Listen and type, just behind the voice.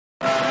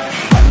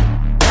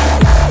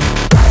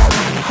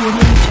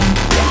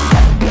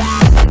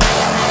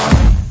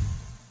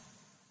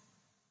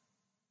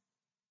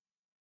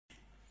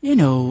You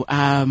know,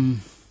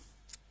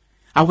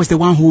 I was the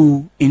one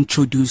who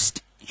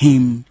introduced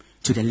him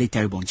to the late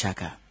Terry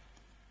Bonchaka.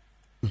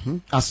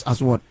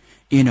 As what?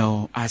 You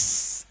know,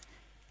 as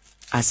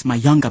my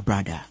younger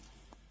brother.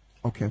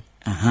 Okay.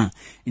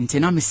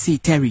 Until now, me see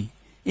Terry.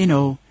 You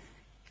know,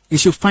 you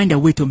should find a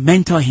way to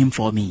mentor him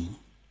for me.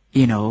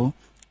 You know,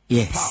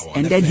 yes, Power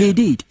and then he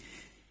did.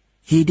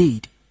 He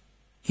did.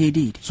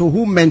 So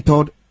who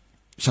mentored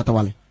Shatta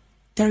Wale?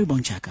 Terry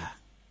Bonchaka.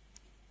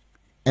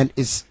 And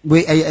is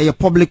a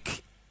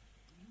public?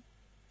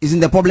 Is in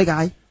the public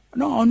eye?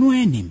 No, no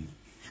name.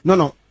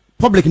 No.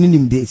 Public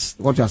name this.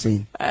 What you are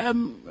saying?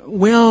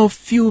 Well,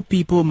 few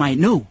people might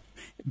know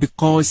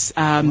because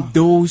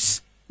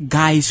those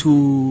guys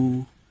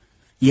who,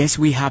 yes,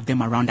 we have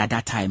them around at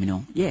that time. You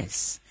know,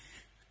 yes,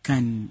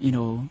 can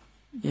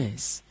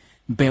yes,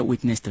 bear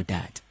witness to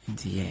that.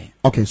 Yeah.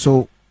 Okay,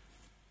 so.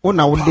 Oh,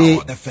 now they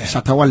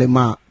Shatta Wale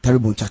ma Terry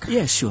Bonchaka.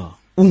 Yes, sure.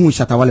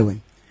 Shatta Wale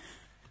when?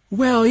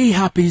 Well, he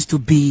happens to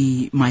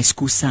be my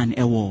school son,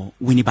 Ewo,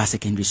 Winneba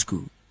Secondary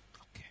School.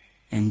 Okay.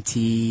 And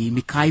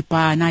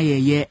Mikaipa na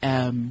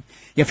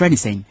your friend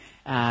is saying,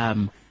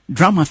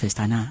 Drama Fest,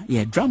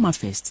 Drama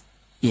Fest.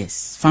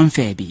 Yes,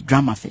 fanfare be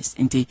Drama Fest.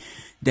 And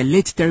the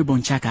late Terry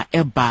Bonchaka,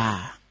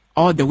 Eba,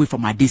 all the way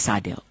from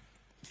Adisadel,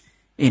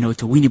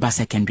 to Winneba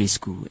Secondary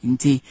School.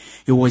 And it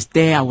was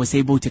there I was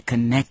able to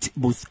connect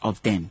both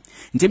of them.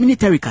 And the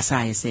military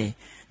Kasai say,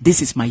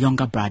 this is my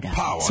younger brother,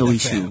 so we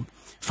should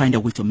find a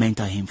way to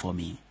mentor him for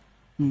me.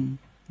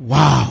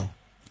 Wow.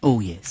 Oh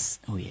yes.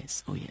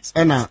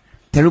 And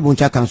Terry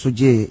Bonchaka so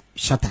je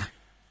Shatta.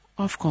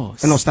 Of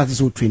course. And started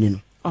so training.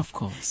 Of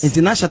course.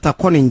 And na Shatta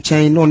calling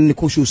chain no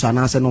Nico shoes and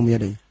answer no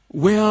me.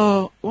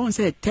 Well, one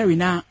said Terry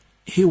now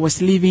he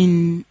was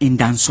living in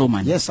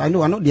Dansoman. Yes, I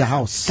know their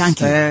house. Thank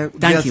you.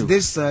 Thank you.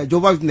 This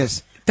Jehovah's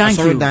Witness. Thank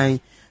you.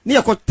 Dying.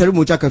 Near got Terry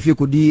Bonchaka if you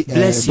could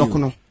bless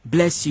you.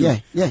 Bless you.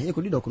 Yeah, you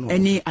could do dokuno.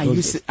 Any I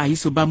used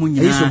to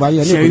Bamunya,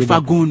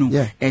 Sherifa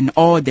Gunu, and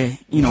all the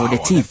the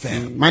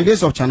team. My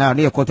days of China,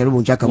 near Terry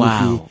Bonchaka.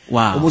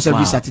 Wow. Almost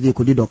every Saturday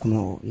could do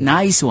dokuno.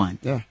 Nice one.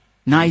 Yeah.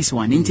 Nice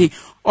one. Inti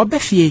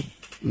Obefie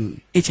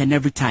each and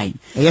every time.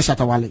 Yes,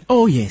 Shatta Wale.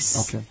 Oh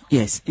yes. Okay.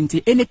 Yes.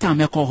 Inti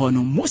anytime I call her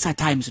no, most of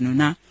the times no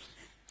na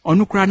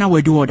onukra na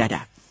we do all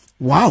that.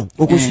 Wow.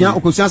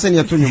 Okusia send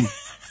your tunium.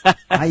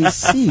 I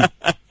see.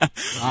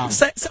 Wow.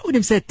 So when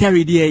them said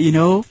Terry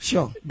there,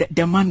 sure.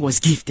 The man was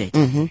gifted.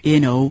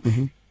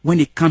 When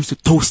it comes to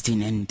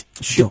toasting and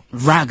sure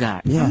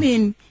raga. Yeah. I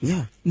mean,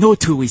 no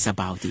two ways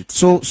about it.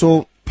 So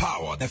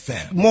Power the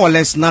fam. More or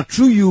less not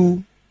true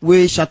you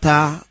we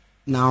Shatta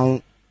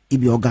now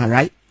Ibioga,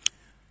 right?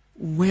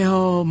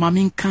 Well,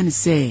 Mamin can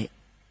say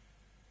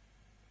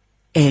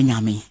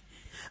Nyami.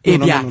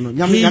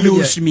 No. He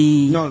used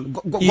me. No,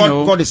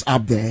 God is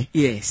up there.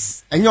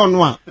 Yes. And you're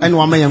no and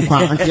one man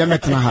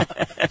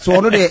so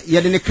no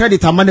you the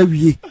credit a man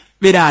we.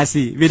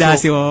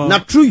 Vidasi.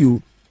 Not true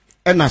you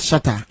and not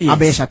Shatta.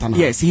 Yes. Shatta.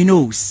 Yes, he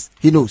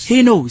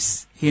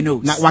knows.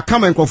 Now what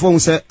come and confirm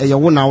say you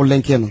won now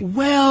linking.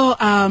 Well,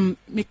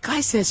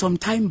 Mikai said some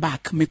time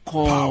back me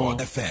call Power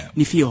the fam.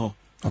 Nifio.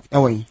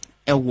 Okay.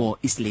 Ewo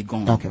is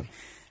Legon. Okay.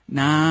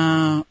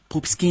 Now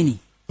Pope Skinny.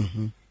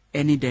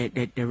 Any the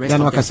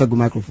rest of the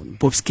microphone.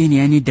 Pope Skinny,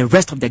 any the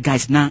rest of the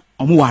guys now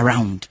move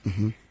around.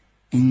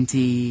 And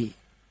he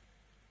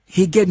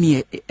gave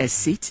me a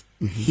seat.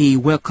 He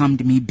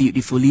welcomed me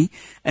beautifully.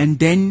 And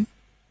then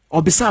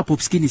Obisa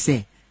Pope Skinny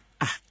say,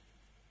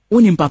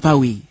 unim papa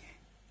we.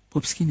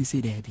 Pope Skinny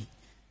say Debbie.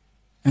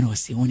 And I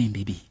say, unim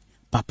baby.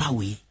 Papa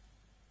we.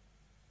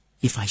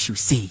 If I should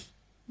say,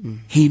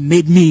 he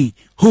made me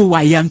who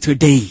I am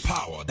today.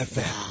 Power the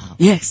fam.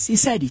 Yes, he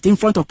said it in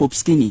front of Pope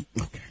Skinny.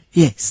 Okay.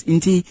 Yes,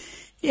 indeed.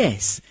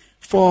 Yes.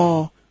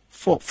 For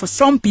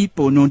some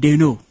people, no, they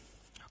know.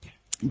 Okay.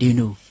 They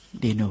know.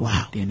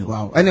 Wow. They know.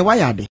 Wow. And why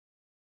are they?